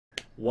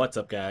What's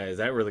up, guys?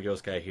 That Really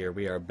Ghost Guy here.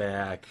 We are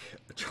back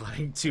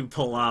trying to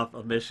pull off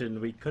a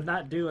mission we could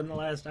not do in the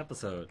last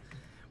episode,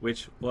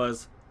 which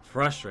was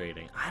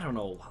frustrating. I don't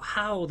know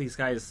how these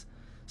guys,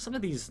 some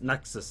of these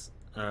Nexus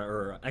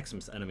or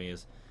Xmas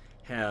enemies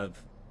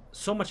have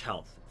so much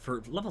health.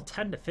 For level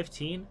 10 to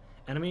 15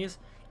 enemies,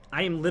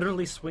 I am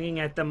literally swinging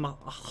at them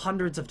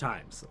hundreds of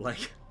times.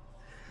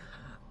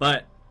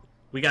 But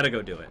we gotta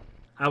go do it.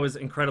 I was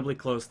incredibly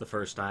close the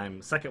first time.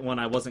 Second one,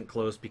 I wasn't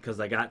close because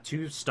I got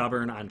too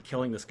stubborn on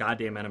killing this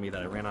goddamn enemy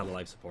that I ran out of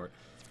life support.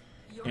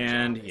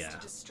 And yeah,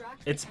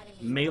 it's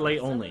melee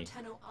only,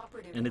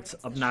 and it's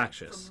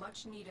obnoxious.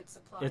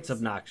 It's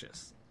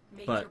obnoxious,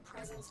 but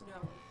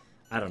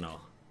I don't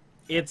know.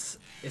 It's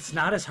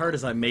not as hard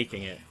as I'm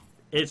making it.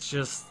 It's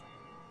just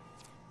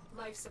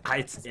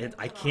I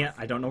can't.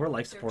 I don't know where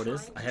life support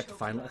is. I have to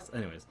find this.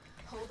 Anyways.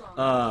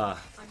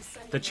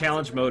 The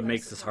challenge mode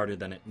makes this harder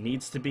than it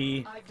needs to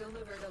be.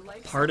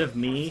 Part of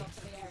me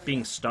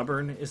being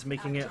stubborn is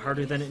making it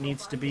harder than it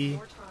needs to be.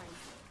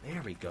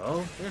 There we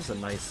go. There's a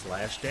nice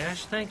slash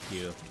dash. Thank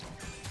you.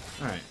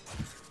 Alright.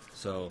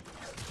 So,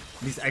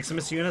 these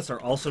Xmas units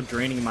are also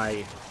draining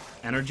my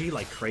energy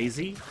like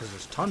crazy, because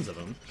there's tons of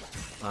them.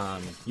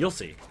 You'll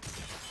see.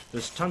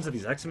 There's tons of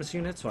these Xmas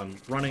units, so I'm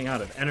running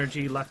out of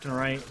energy left and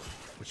right,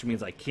 which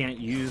means I can't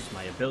use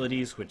my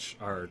abilities, which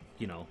are,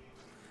 you know,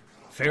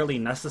 fairly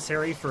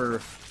necessary for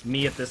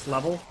me at this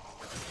level,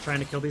 trying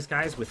to kill these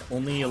guys with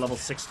only a level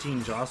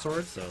 16 jaw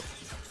sword, so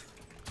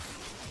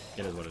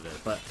it is what it is.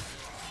 But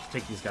let's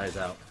take these guys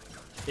out.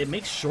 It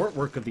makes short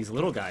work of these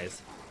little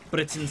guys, but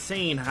it's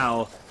insane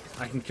how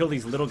I can kill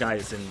these little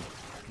guys in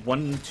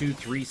 1, 2,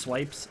 3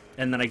 swipes,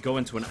 and then I go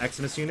into an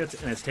Xmas unit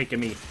and it's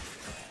taking me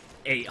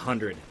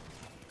 800.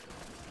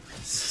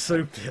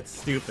 Stupid.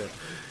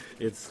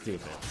 It's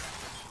stupid.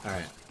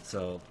 Alright,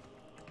 so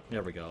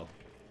there we go.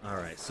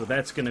 Alright, so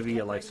that's going to be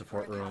a life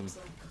support room.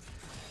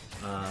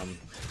 I'm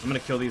going to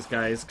kill these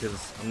guys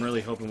because I'm really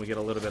hoping we get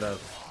a little bit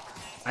of...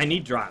 I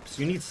need drops.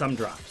 You need some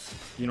drops.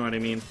 You know what I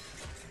mean?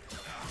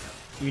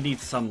 You need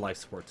some life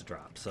support to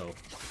drop, so...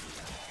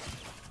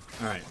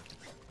 Alright.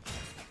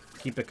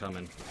 Keep it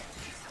coming.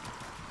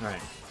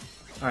 Alright.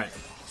 Alright,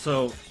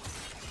 so...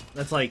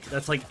 That's like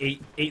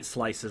 8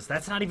 slices.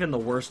 That's not even the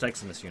worst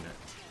Xmas unit.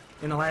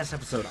 In the last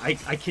episode,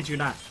 I kid you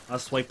not, I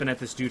was swiping at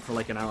this dude for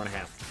like an hour and a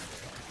half.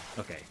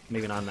 Okay,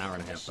 maybe not an hour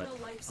and a half, but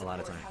a lot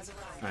of time.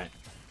 Alright.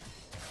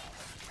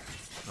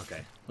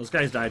 Okay. Those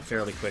guys died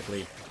fairly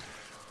quickly.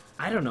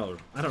 I don't know.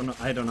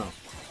 Okay.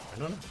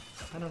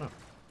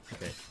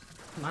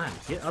 Come on,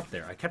 get up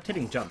there. I kept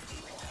hitting jump.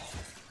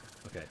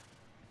 Okay.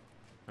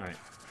 Alright.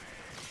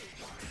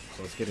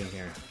 So let's get in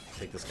here.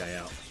 Take this guy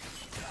out.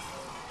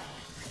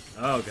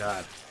 Oh,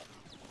 God.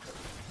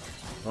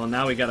 Well,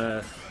 now we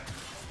gotta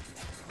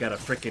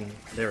frickin'...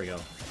 There we go.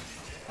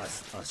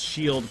 A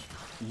shield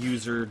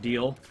user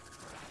deal.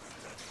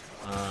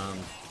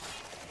 Come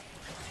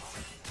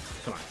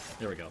on,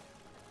 there we go.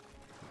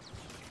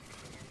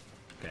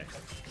 Okay,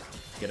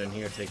 get in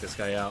here, take this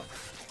guy out.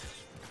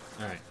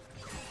 Alright,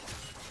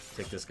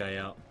 take this guy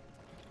out.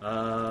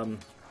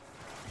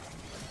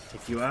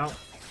 Take you out.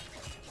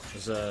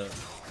 There's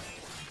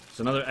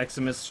another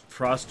Xmas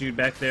Frost dude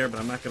back there, but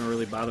I'm not going to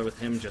really bother with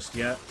him just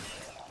yet.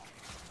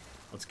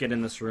 Let's get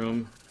in this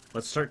room.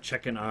 Let's start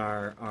checking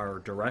our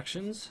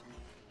directions.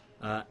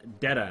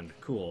 Dead end.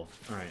 Cool.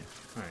 Alright.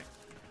 Alright.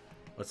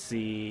 Let's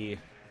see.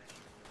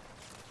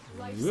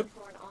 Whoop.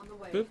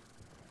 Boop.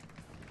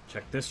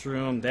 Check this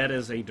room. That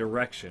is a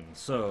direction.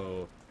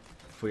 So,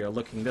 if we are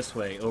looking this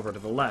way, over to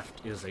the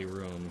left is a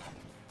room.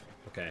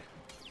 Okay.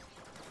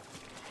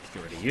 Let's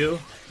get rid of you.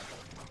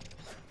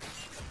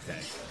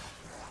 Okay.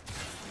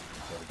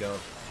 There we go.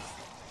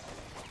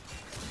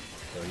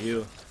 Kill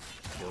you.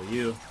 Kill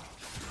you.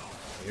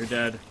 You're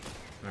dead.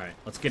 Alright.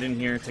 Let's get in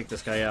here. Take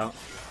this guy out.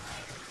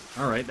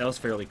 Alright, that was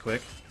fairly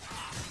quick.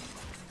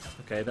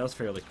 Okay, that was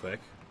fairly quick.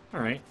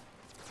 Alright.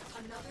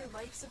 Another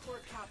life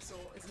support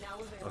capsule is now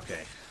available.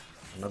 Okay.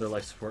 Another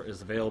life support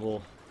is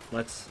available.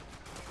 Let's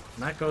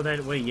not go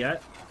that way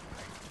yet.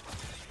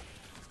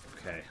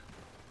 Okay.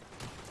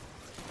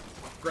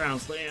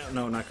 Ground slam.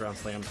 No, not ground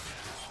slam.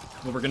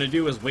 What we're going to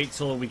do is wait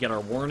till we get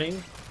our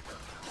warning.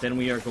 Then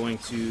we are going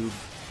to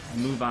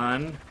move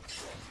on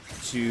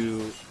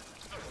to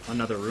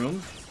another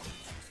room.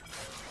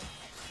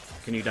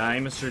 Can you die,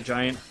 Mr.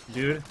 Giant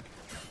Dude?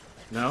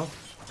 No?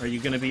 Are you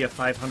going to be a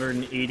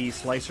 580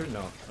 slicer?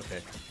 No.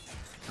 Okay.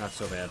 Not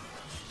so bad.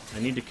 I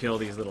need to kill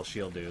these little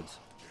shield dudes.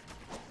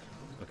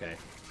 Okay.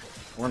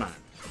 Or not.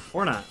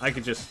 Or not. I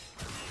could just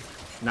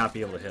not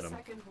be able to hit them.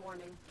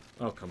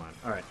 Oh, come on.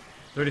 Alright.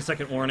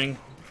 30-second warning.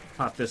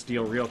 Pop this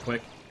deal real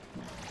quick.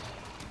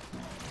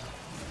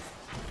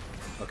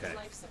 Okay.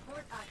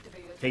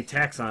 Hey,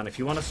 Taxon, if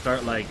you want to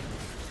start, like,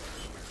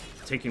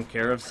 taking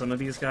care of some of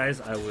these guys,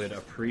 I would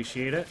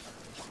appreciate it.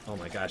 Oh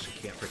my gosh, I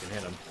can't freaking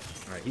hit him.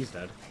 Alright, he's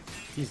dead.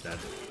 He's dead.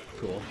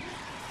 Cool.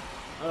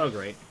 Oh,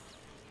 great.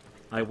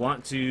 I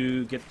want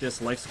to get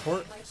this life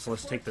support, so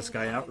let's take this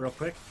guy out real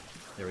quick.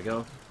 There we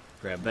go.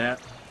 Grab that.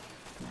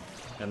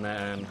 And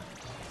then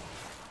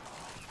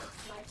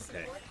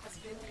Okay. support has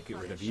been Get rid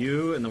of replenished.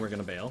 you, and then we're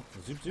gonna bail.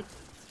 Zoop, zoop.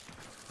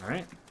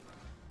 Alright.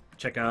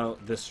 Check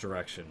out this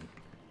direction.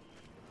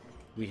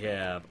 We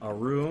have a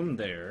room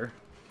there.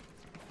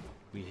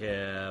 We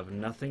have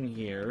nothing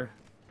here.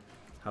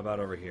 How about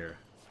over here?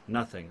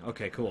 Nothing.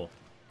 Okay, cool.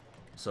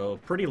 So,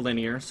 pretty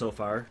linear so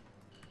far.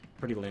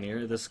 Pretty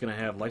linear. This is gonna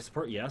have life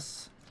support,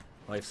 yes.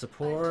 Life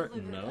support,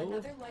 I've delivered no.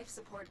 another life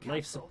support capsule.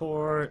 Life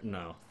support,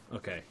 no.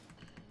 Okay.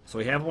 So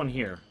we have one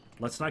here.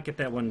 Let's not get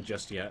that one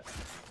just yet.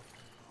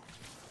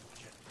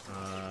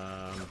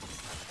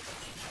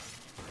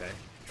 Okay.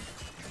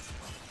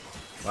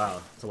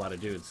 Wow, that's a lot of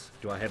dudes.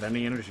 Do I have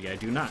any energy? I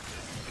do not.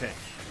 Okay.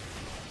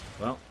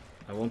 Well,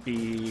 I won't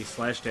be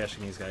slash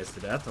dashing these guys to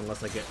death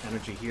unless I get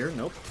energy here.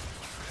 Nope.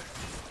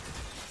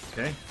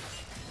 Okay.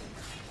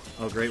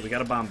 Oh great, we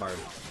got a bombard.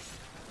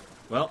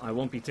 Well, I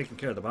won't be taking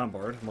care of the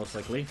bombard, most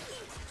likely.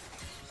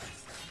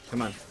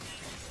 Come on.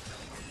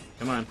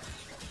 Come on.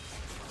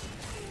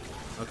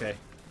 Okay.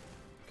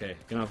 Okay,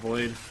 gonna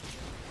avoid...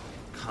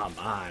 Come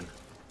on.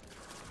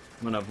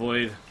 I'm gonna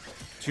avoid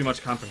too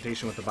much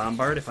confrontation with the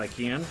bombard if I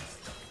can.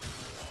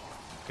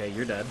 Okay,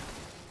 you're dead.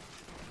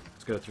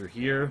 Let's go through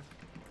here.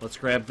 Let's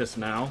grab this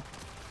now.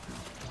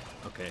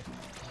 Okay.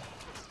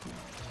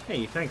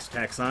 Hey, thanks,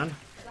 Taxon.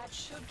 That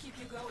should keep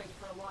you going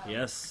for a while.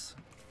 Yes,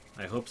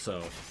 I hope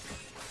so.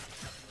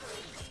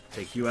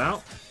 Take you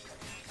out.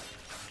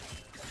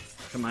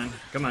 Come on,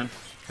 come on,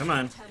 come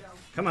on, Tenno,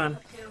 come on.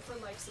 prepare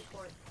for life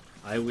support.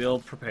 I will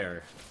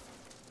prepare.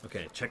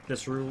 Okay, check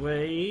this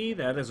way.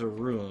 That is a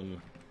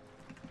room.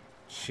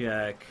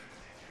 Check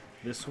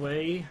this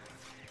way.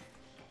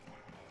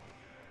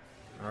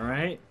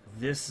 Alright,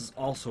 this is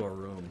also a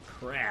room.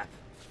 Crap.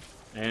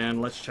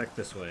 And let's check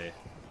this way.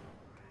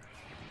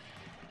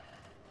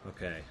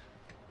 Okay,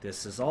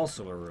 this is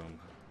also a room.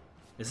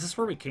 Is this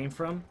where we came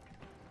from?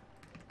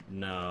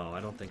 No, I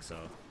don't think so.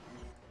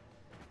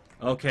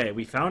 Okay,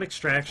 we found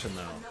extraction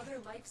though. Another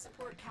life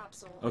support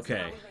capsule Okay.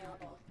 is now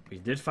available. We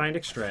did find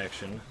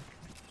extraction,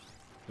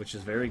 which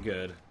is very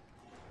good.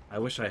 I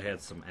wish I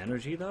had some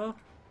energy though.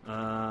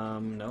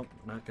 Nope,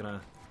 not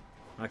gonna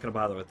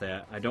bother with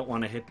that. I don't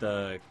want to hit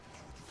the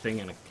thing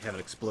and have it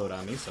explode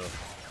on me, so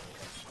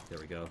there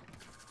we go.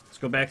 Let's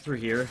go back through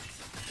here,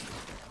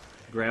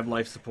 grab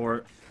life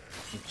support,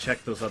 and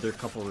check those other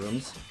couple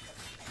rooms.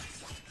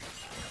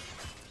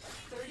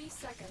 30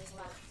 seconds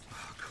left.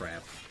 Oh,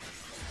 crap.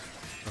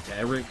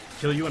 Okay, I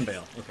kill you and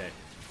bail. Okay.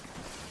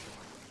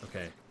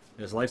 Okay.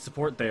 There's life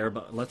support there,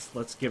 but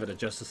let's give it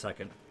just a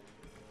second.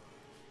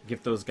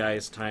 Give those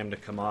guys time to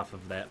come off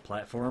of that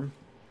platform.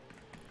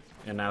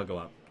 And now go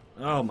up.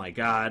 Oh my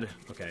god.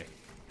 Okay.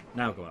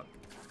 Now go up.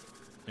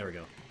 There we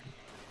go.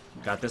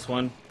 Got this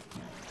one.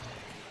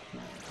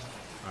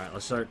 Alright,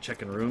 let's start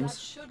checking That rooms.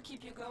 should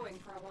keep you going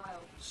for a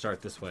while.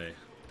 Start this way.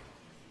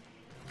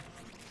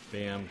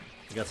 Bam.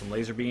 We got some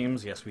laser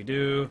beams. Yes, we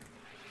do.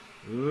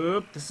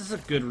 Oop. This is a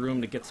good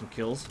room to get some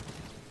kills.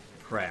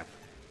 Crap.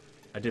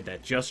 I did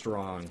that just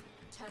wrong.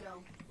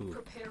 Tenno, Ooh.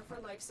 prepare for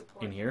life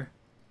support. In here?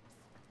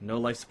 No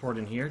life support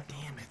in here?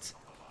 Damn it.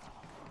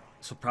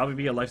 This will probably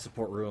be a life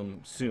support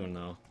room soon,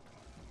 though.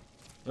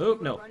 Oh, You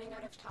are no. running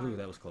out of time. Ooh,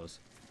 that was close.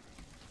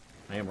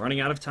 I am running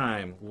out of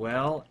time.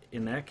 Well,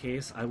 in that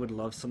case, I would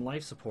love some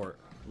life support.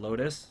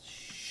 Lotus,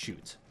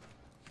 shoot.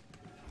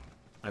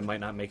 I might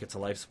not make it to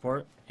life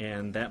support,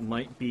 and that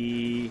might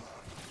be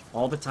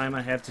all the time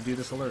I have to do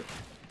this alert.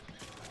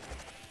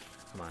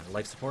 Come on,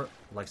 life support?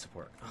 Life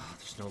support. Oh,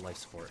 there's no life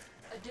support.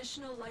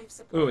 Additional life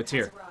support. Ooh, it's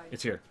has here. arrived.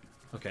 It's here.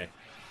 Okay.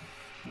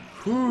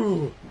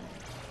 Whew.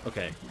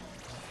 Okay.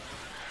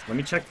 Let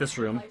me check this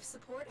room. Life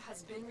support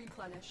has been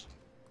replenished.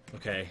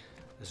 Okay.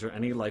 Is there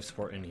any life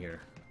support in here?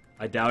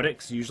 I doubt it,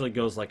 because it usually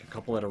goes like a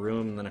couple at a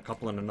room, and then a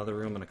couple in another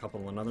room, and a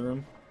couple in another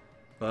room.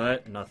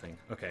 But nothing.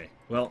 Okay.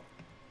 Well,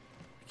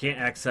 I can't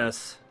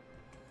access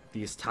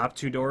these top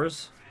two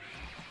doors.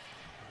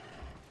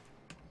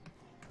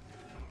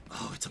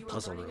 Oh, it's a You are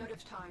puzzle running room. out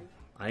of time.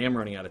 I am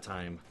running out of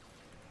time.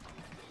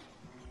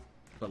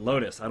 But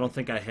Lotus, I don't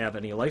think I have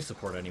any life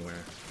support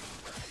anywhere.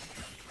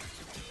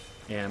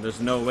 And there's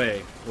no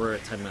way we're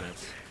at 10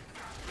 minutes.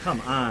 Come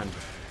on.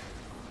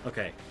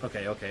 Okay,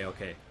 okay, okay,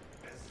 okay.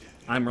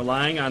 I'm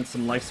relying on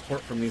some life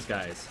support from these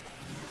guys.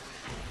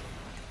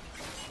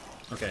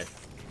 Okay,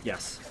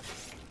 yes.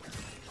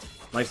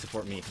 Life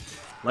support me.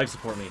 Life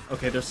support me.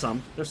 Okay, there's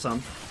some. There's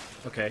some.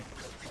 Okay.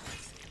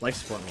 Life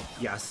support me.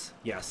 Yes,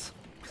 yes,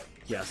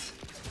 yes.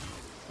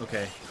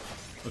 Okay,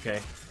 okay.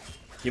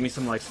 Give me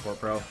some life support,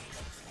 bro.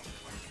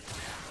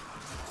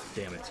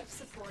 Damn it. Life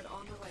support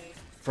on the way.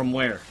 From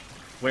where?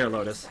 Where,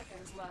 Lotus?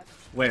 Seconds left.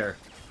 Where?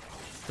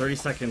 30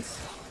 seconds.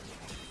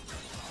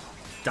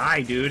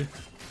 Die, dude!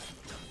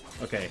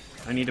 Okay,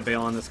 I need to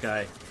bail on this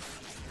guy.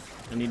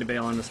 I need to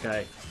bail on this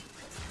guy.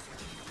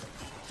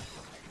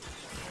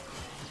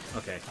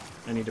 Okay,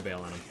 I need to bail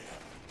on him.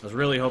 I was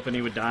really hoping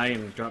he would die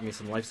and drop me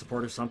some life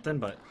support or something,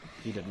 but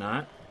he did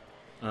not.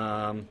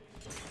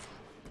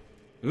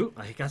 Ooh,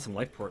 I got some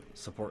life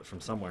support from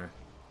somewhere.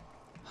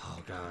 Oh,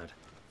 God.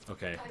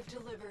 Okay. I've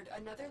delivered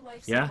another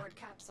life Yeah? support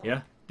capsule.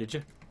 Yeah? Did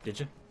you? Did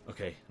you?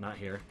 Okay, not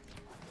here.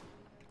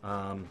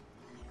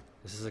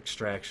 This is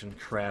extraction.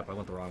 Crap, I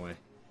went the wrong way.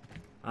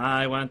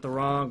 I went the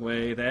wrong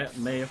way. That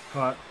may have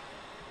caught...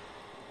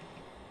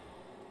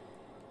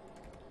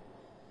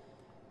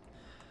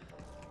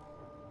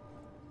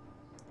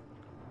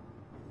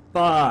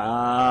 Fuck.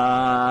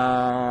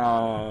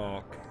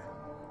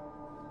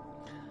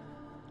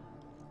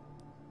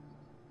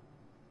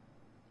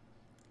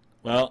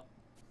 Well,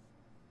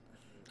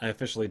 I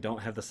officially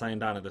don't have the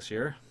syandana this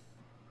year.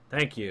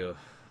 Thank you.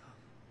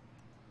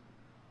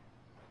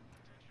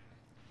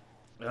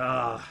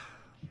 Well.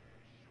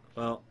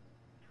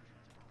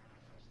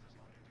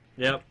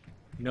 Yep.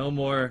 No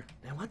more.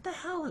 Man, what the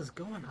hell is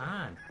going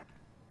on?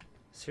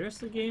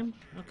 Seriously, game?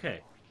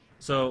 Okay.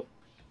 So,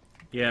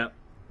 yeah.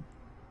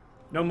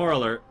 No more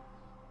alert.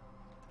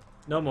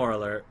 No more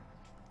alert.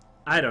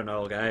 I don't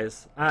know,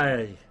 guys.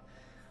 I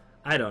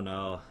don't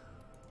know.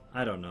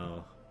 I don't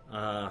know.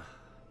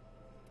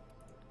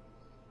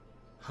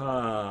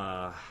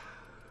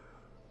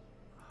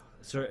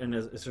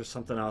 Is there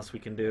something else we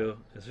can do?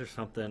 Is there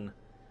something?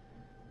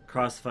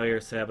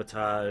 Crossfire,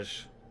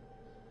 sabotage.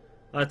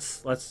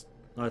 Let's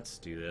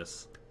do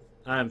this.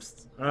 All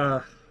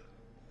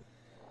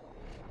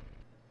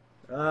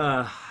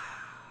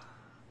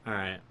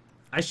right.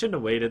 I shouldn't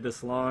have waited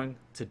this long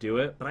to do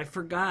it, but I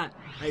forgot.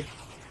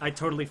 I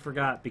totally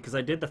forgot because I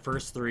did the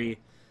first 3,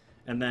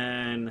 and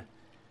then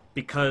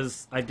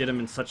because I did them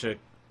in such a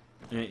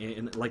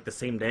like the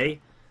same day,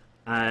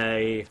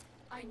 I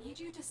need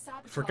you to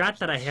forgot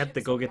that I had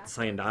to go get the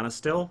syandana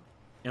still,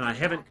 and I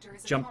haven't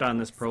jumped on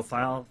this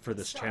profile for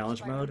this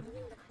challenge mode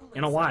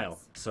in a while,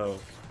 so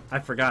I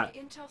forgot.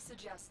 Intel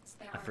suggests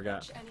there I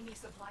forgot. are enemy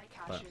supply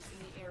caches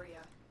in the area.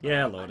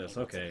 Yeah, Lotus.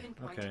 Okay.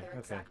 Okay.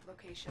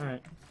 All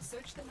right.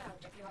 Search them out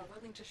if you are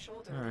willing to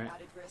shoulder All right. the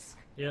added risk.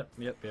 Yep.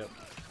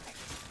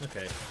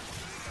 Okay.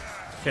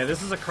 Okay,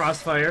 this is a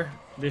crossfire.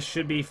 This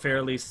should be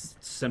fairly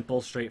simple,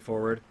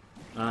 straightforward.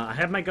 I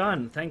have my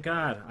gun, thank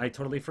God. I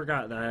totally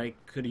forgot that I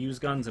could use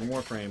guns in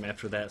Warframe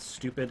after that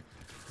stupid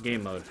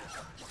game mode.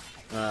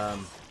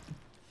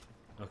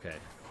 Okay.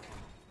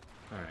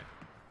 Alright.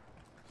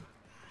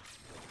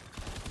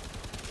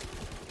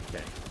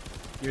 Okay.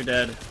 You're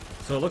dead.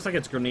 So it looks like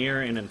it's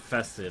Grenier and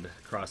Infested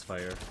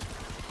crossfire.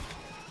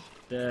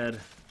 Dead.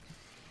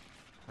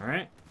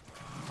 Alright.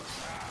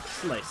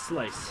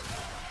 Slice.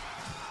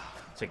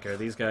 Take care of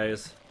these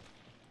guys.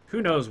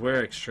 Who knows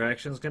where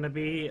extraction's gonna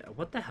be?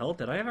 What the hell?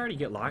 Did I already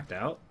get locked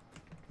out?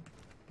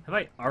 Have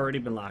I already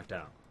been locked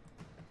out?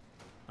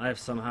 I have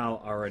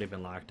somehow already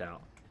been locked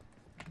out.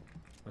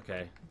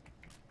 Okay.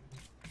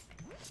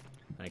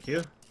 Thank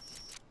you.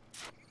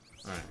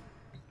 Alright.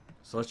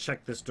 So let's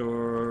check this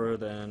door,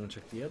 then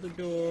check the other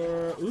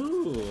door.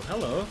 Ooh,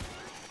 hello.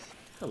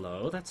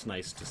 Hello, that's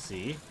nice to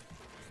see.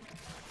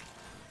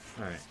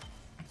 Alright.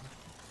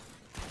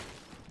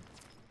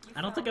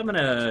 I don't think I'm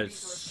gonna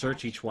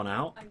search each one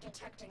out,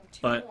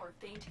 but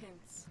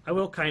I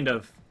will kind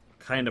of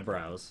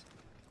browse.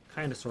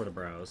 Sort of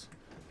browse.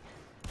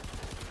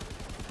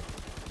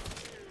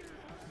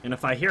 And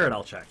if I hear it,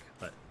 I'll check,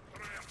 but...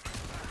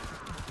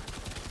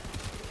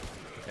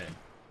 Okay.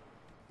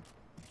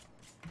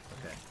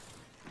 Okay.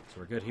 So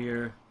we're good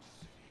here.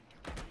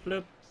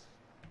 Bloop.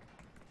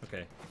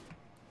 Okay.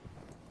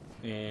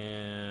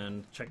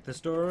 And check this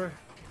door.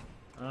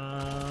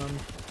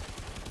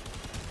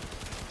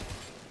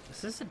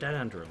 Is this a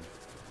dead-end room?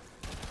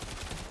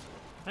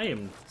 I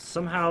am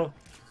somehow...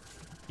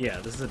 Yeah,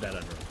 this is a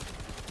dead-end room.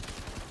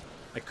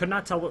 I could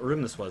not tell what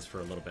room this was for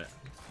a little bit.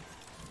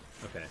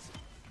 Okay.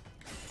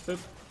 Boop.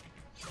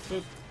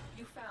 Boop.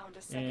 You found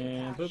a second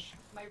And boop. cache.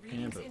 My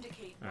readings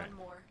indicate All right. one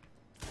more.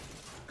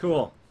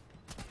 Cool.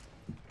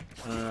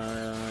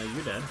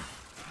 You're dead.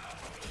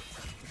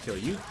 Kill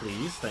you,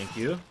 please. Thank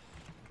you.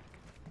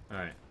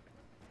 Alright.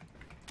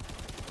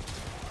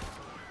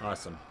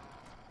 Awesome.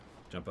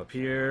 Jump up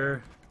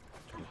here.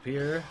 Jump up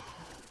here.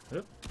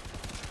 Oop.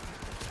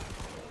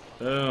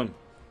 Boom.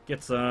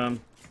 Get some.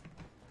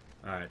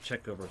 Alright,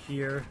 check over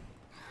here.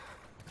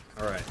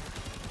 Alright.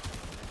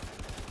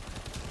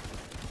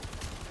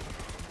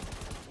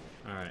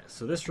 Alright,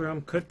 so this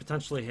room could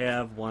potentially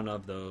have one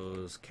of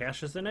those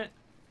caches in it,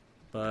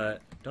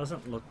 but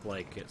doesn't look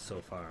like it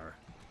so far.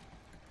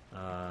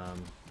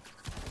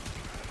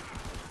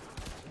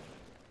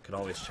 Could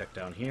always check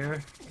down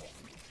here.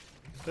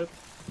 Boop.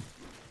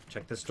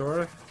 Check this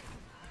door.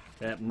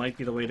 That might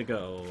be the way to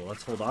go.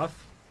 Let's hold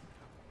off.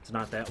 It's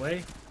not that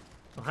way.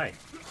 Oh, hi.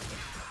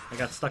 I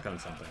got stuck on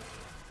something.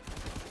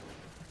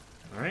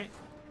 Alright.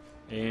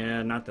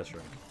 And not this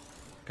room.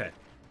 Okay.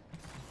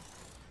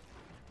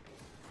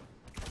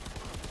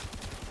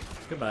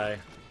 Goodbye.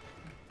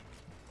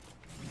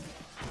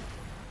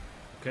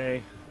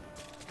 Okay.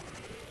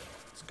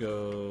 Let's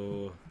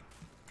go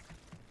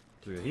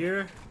through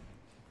here.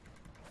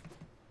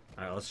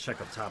 Alright, let's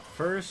check up top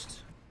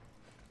first.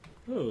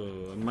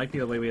 Ooh, it might be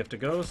the way we have to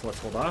go, so let's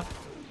hold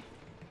off.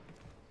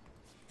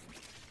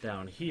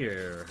 Down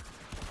here.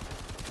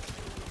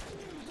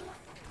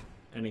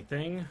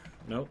 Anything?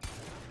 Nope.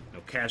 No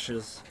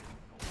caches.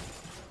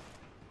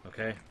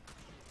 Okay.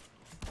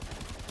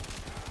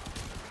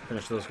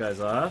 Finish those guys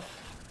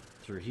off.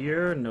 Through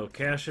here, no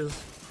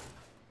caches.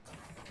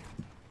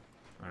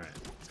 Alright.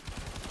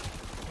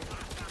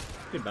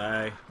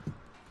 Goodbye.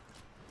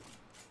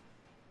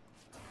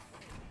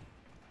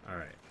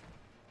 Alright.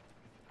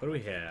 What do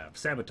we have?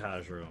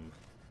 Sabotage room.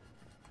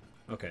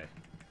 Okay.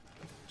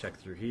 Check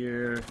through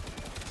here.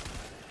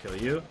 Kill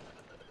you.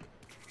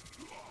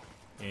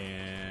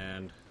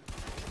 And...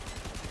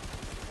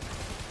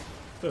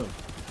 boom.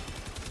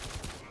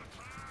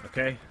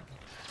 Okay.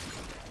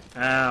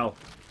 Ow.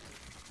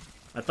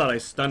 I thought I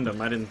stunned him.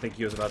 I didn't think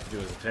he was about to do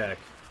his attack.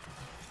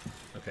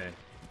 Okay.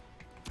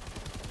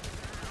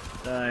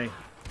 Die.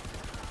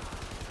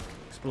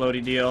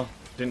 Explodey deal.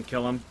 Didn't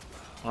kill him.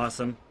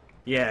 Awesome.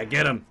 Yeah,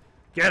 get him!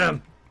 Get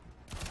him!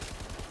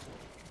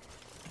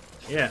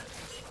 Yeah.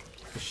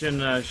 You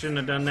shouldn't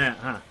have done that,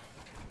 huh?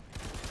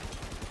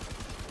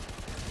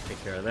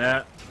 Take care of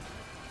that.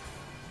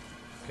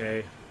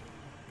 Okay.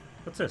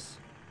 What's this?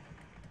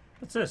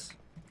 What's this?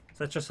 Is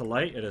that just a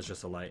light? It is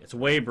just a light. It's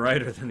way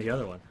brighter than the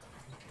other one.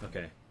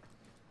 Okay.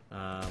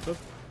 Boop.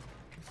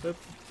 Boop.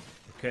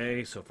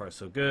 Okay, so far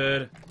so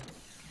good.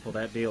 Pull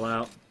that deal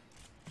out.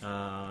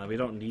 We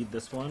don't need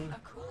this one. A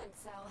coolant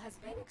cell has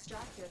been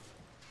extracted.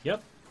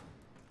 Yep.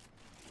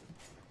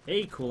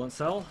 A coolant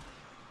cell.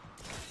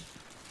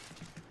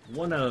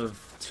 One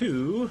of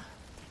two.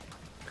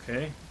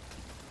 Okay.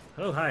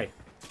 Oh, hi.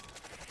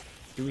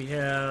 Do we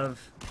have...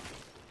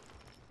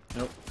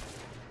 nope.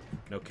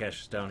 No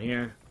caches down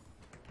here.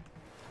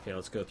 Okay,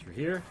 let's go through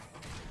here.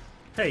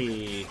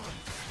 Hey!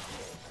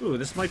 Ooh,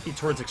 this might be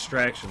towards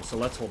extraction, so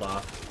let's hold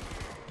off.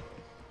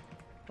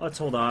 Let's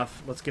hold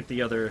off. Let's get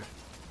the other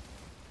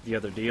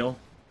deal.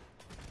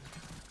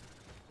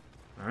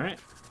 Alright.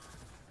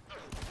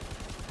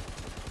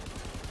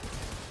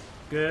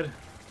 Good.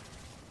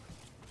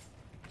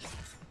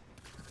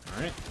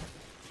 Alright.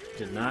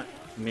 Did not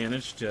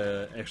manage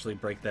to actually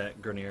break that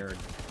Grenier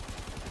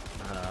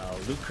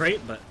loot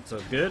crate, but so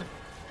good.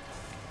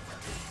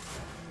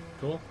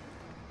 Cool.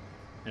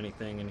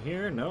 Anything in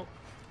here? Nope.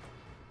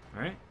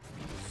 Alright.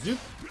 Zoop.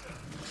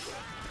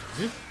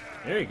 Zoop.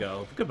 There you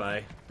go.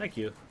 Goodbye. Thank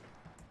you.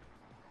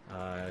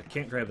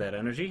 Can't grab that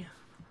energy.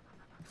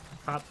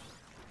 Pop.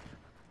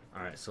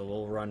 Alright, so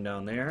we'll run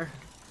down there.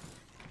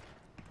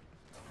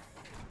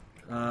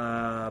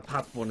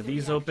 Pop one of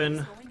these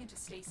open. Going into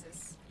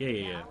stasis.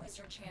 Yeah. Now is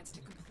your chance to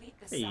complete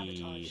this Hey.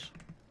 sabotage.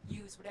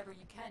 Use whatever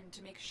you can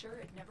to make sure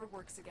it never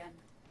works again.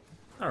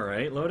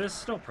 Alright,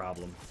 Lotus, no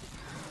problem.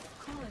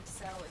 Coolant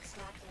cell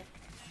extracted.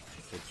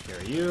 Take care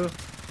of you.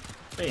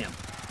 Bam.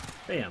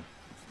 Bam.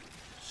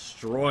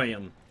 Destroy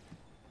him.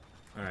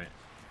 Alright.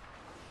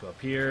 Go up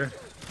here.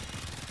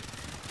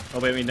 Oh,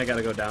 wait, I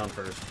gotta go down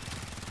first.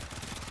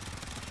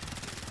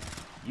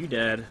 You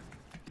dead.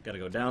 Gotta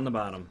go down the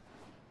bottom.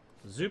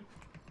 Zoop.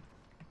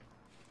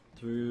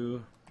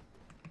 Through.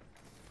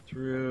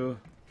 Through.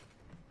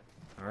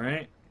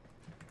 Alright.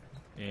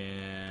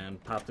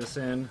 And pop this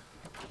in.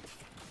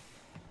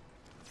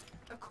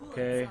 A coolant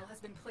Okay. cell has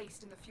been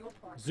placed in the fuel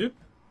port. Zoop.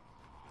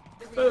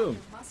 The Boom.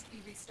 reactor must be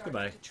restarted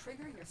Goodbye. to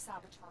trigger your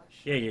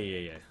sabotage.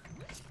 Yeah.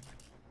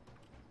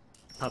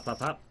 Pop, pop,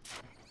 pop.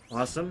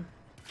 Awesome.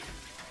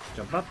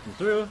 Jump up and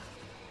through.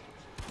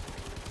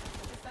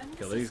 Defend the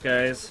Kill these system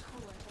guys. until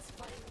the coolant has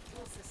flooded the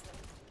fuel system.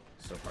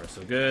 So far,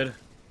 so good.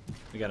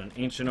 We got an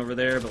ancient over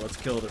there, but let's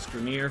kill this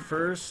Grenier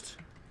first.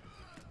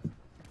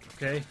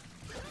 Okay.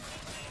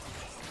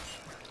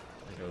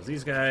 There goes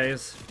these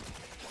guys.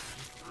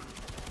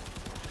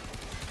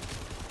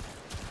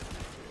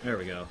 There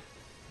we go.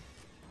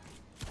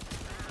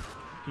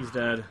 He's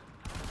dead.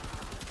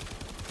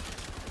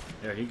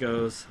 There he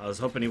goes. I was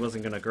hoping he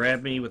wasn't gonna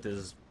grab me with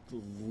his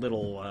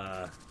little,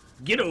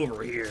 get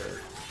over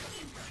here!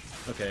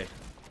 Okay.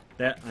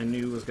 That I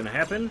knew was gonna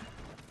happen.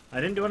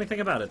 I didn't do anything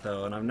about it,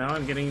 though, and now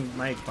I'm getting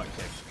my butt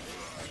kicked.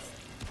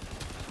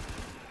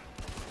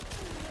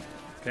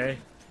 Okay.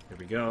 Here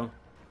we go.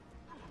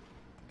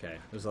 Okay.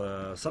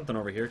 There's something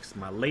over here, because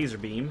my laser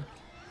beam.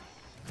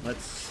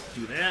 Let's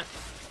do that.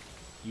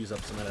 Use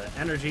up some of that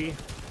energy.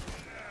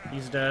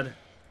 He's dead.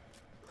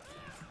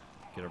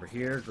 Get over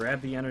here,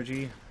 grab the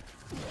energy.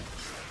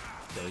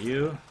 Kill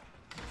you.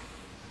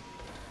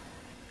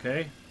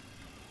 Okay.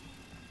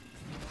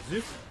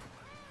 Zoop.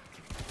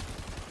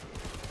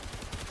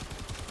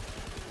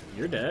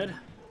 You're dead.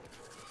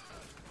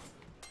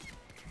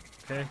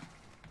 Okay.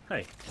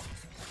 Hey.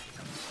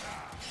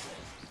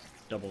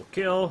 Double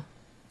kill.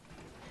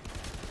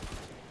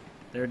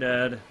 They're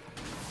dead.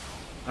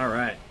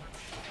 Alright.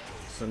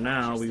 So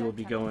now we will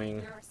be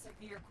going There are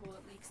severe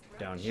coolant leaks throughout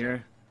down the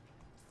here.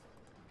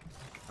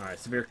 Alright,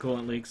 severe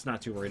coolant leaks,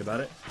 not too worried about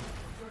it. ship.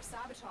 Your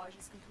sabotage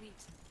is complete.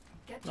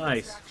 Get to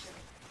Nice. extraction.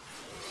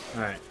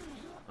 Alright.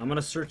 I'm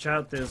gonna search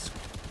out this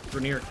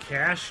Grenier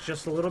cache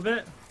just a little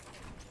bit.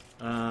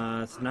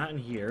 It's not in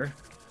here.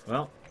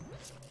 Well,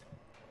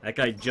 that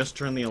guy just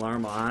turned the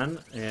alarm on,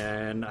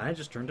 and I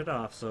just turned it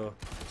off, so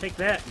take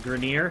that,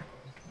 Grenier.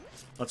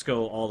 Let's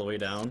go all the way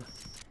down.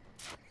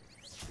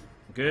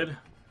 Good.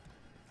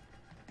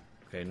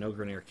 Okay, no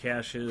Grenier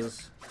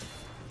caches.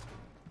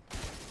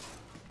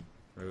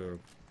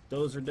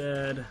 Those are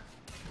dead.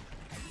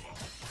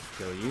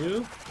 Kill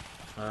you.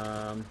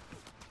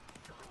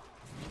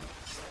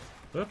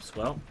 Whoops,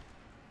 well.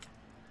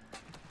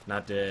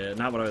 Not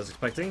what I was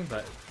expecting,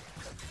 but...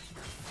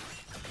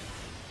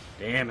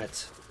 Damn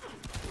it.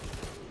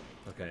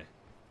 Okay.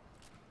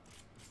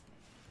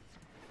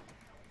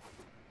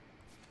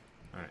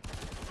 Alright.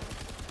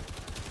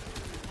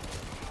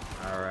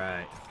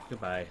 Alright.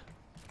 Goodbye.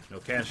 No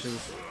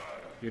caches.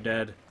 You're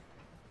dead.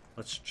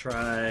 Let's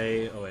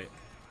try... Oh, wait.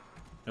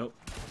 Nope.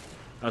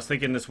 I was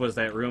thinking this was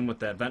that room with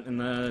that vent in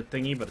the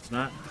thingy, but it's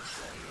not.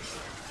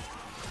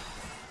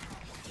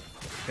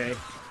 Okay.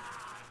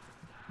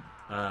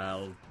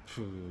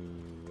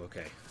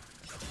 Okay.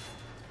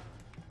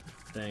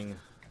 Thing.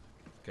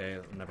 Okay,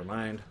 never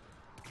mind.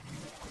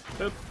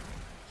 Boop.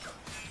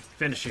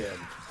 Finish him.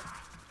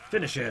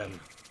 Finish him.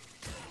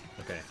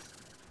 Okay.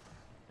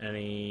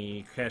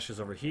 Any caches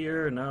over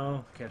here?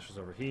 No. Caches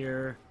over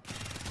here.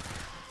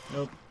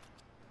 Nope.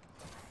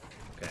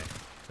 Okay.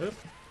 Oop.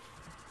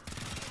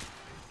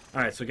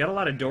 Alright, so we got a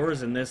lot of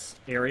doors in this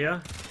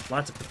area.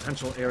 Lots of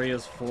potential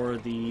areas for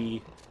the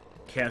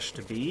cache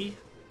to be.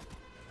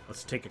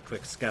 Let's take a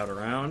quick scout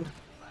around.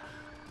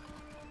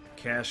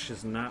 Cache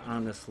is not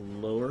on this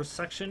lower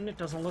section, it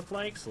doesn't look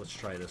like, so let's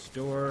try this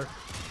door.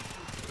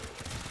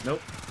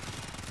 Nope.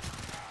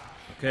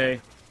 Okay.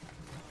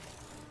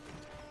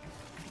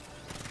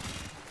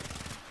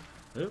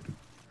 Oop.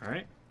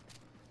 Alright.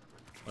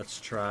 Let's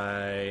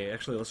try...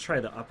 Actually, let's try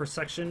the upper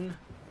section.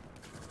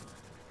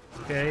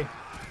 Okay.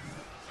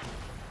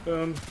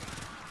 Boom.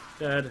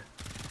 Dead.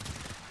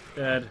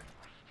 Dead.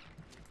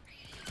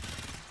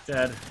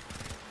 Dead.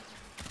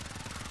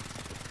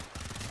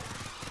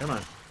 Come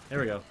on. There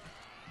we go.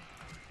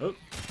 Oh.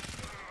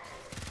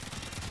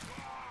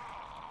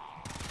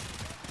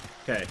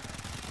 Okay.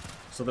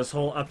 So this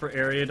whole upper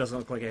area doesn't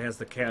look like it has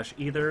the cache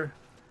either.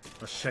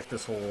 Let's check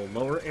this whole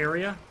lower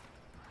area.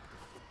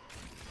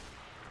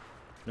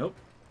 Nope.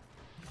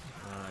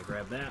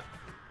 Grab that.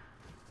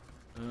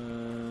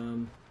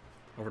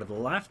 Over to the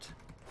left.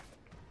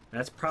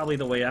 That's probably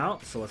the way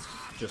out, so let's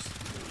just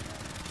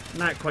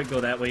not quite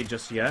go that way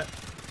just yet.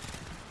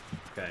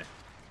 Okay.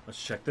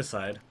 Let's check this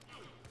side.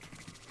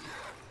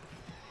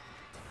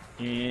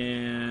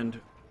 And...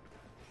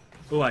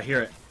 Oh, I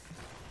hear it.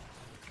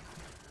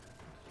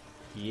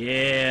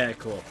 Yeah,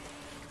 cool.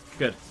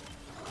 Good.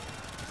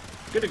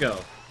 Good to go.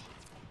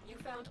 You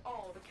found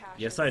all the caches.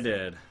 Yes, I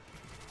did.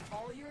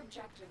 All your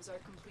objectives are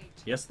complete.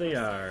 Yes, they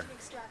are.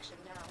 Extraction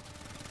now.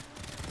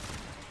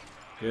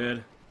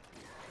 Good.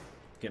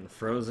 Getting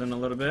frozen a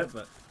little bit,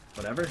 but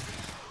whatever.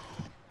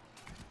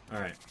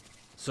 Alright.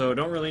 So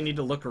don't really need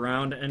to look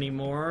around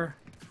anymore.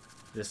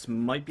 This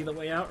might be the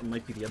way out, or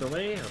might be the other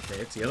way. Okay,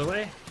 it's the other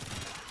way.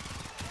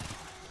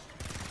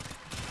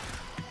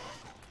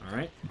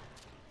 Alright.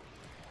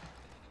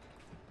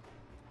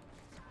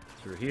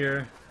 Through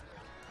here.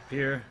 Up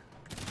here.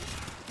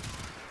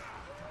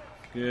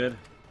 Good.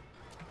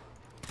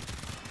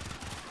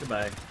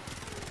 Goodbye.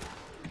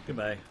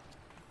 Goodbye.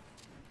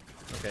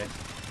 Okay.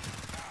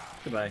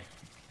 Goodbye.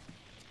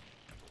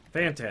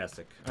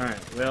 Fantastic.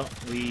 Alright, well,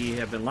 we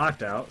have been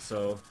locked out,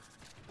 so...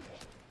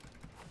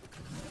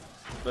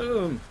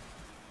 Boom!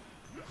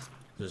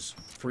 Just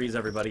freeze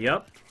everybody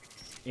up,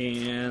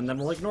 and then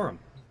we'll ignore them.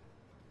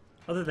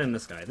 Other than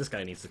this guy. This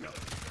guy needs to go.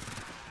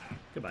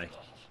 Goodbye.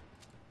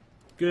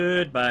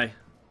 Goodbye.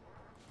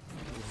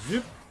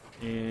 Zoop,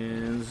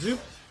 and zoop,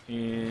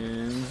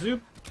 and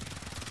zoop.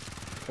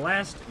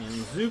 Blast,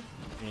 and zoop,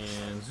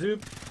 and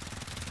zoop.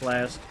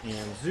 Blast,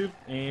 and zoop,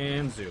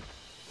 and zoop.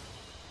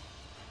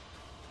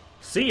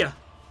 See ya!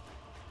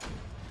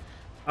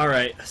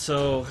 Alright,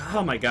 so,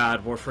 oh my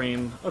god,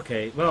 Warframe.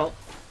 Okay, well,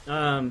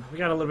 we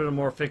got a little bit of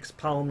more fixed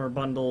polymer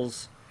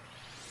bundles,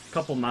 a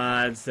couple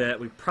mods that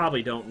we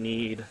probably don't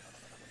need,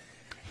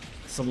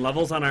 some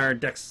levels on our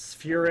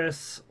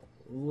Dexfurus,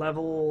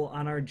 level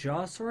on our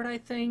Jaw Sword, I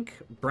think.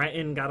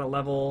 Brenton got a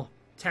level,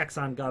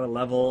 Taxon got a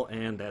level,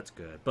 and that's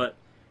good. But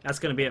that's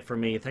going to be it for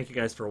me. Thank you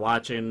guys for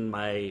watching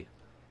my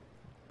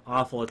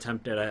awful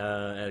attempt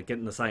at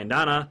getting the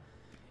syandana,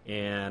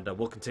 and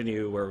we'll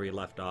continue where we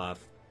left off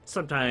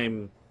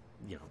sometime,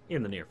 you know,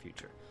 in the near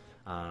future.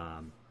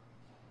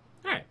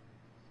 Alright.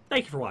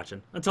 Thank you for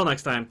watching. Until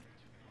next time.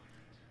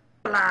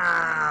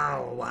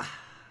 Blow!